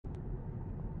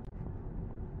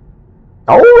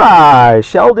Alright,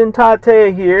 Sheldon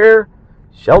Tate here.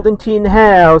 Sheldon T in the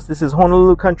house. This is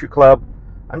Honolulu Country Club.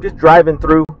 I'm just driving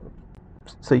through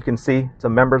so you can see it's a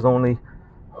members only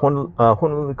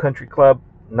Honolulu Country Club.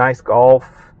 Nice golf.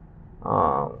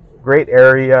 Great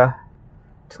area.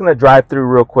 Just going to drive through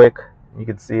real quick. You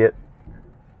can see it.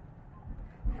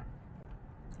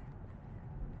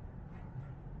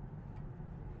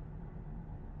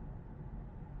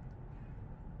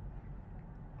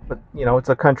 But you know, it's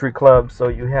a country club, so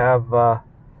you have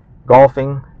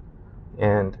golfing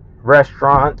and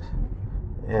restaurant,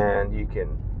 and you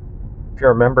can, if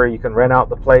you're a member, you can rent out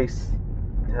the place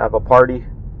to have a party.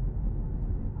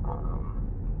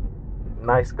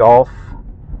 Nice golf.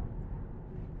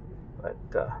 But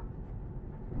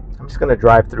I'm just going to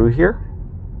drive through here.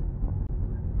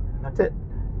 That's it.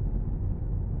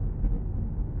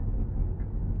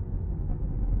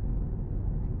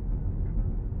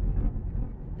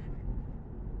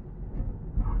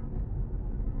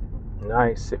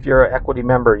 Nice. If you're an equity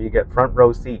member, you get front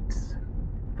row seats,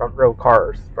 front row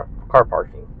cars, car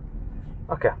parking.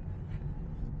 Okay.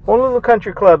 Honolulu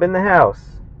Country Club in the house.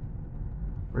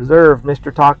 Reserve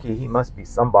Mr. Taki. He must be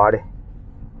somebody.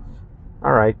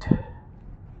 All right.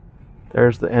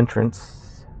 There's the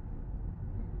entrance.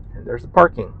 And there's the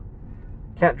parking.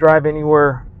 Can't drive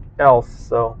anywhere else,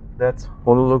 so that's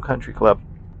Honolulu Country Club.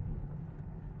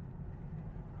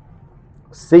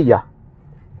 See ya.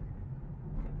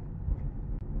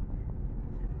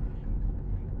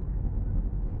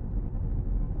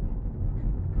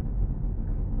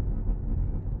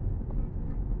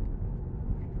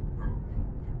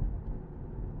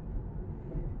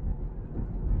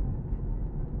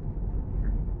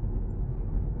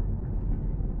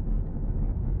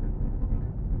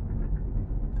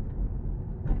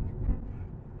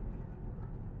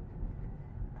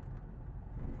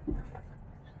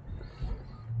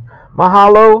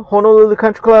 Mahalo, Honolulu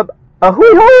Country Club. Ahui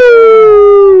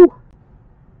ho!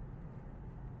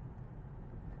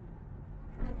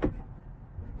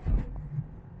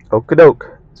 Okie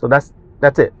doke. So that's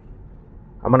it.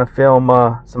 I'm gonna film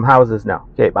some houses now.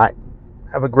 Okay, bye.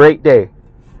 Have a great day.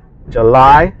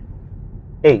 July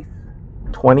 8th,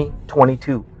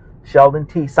 2022. Sheldon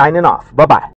T signing off. Bye bye.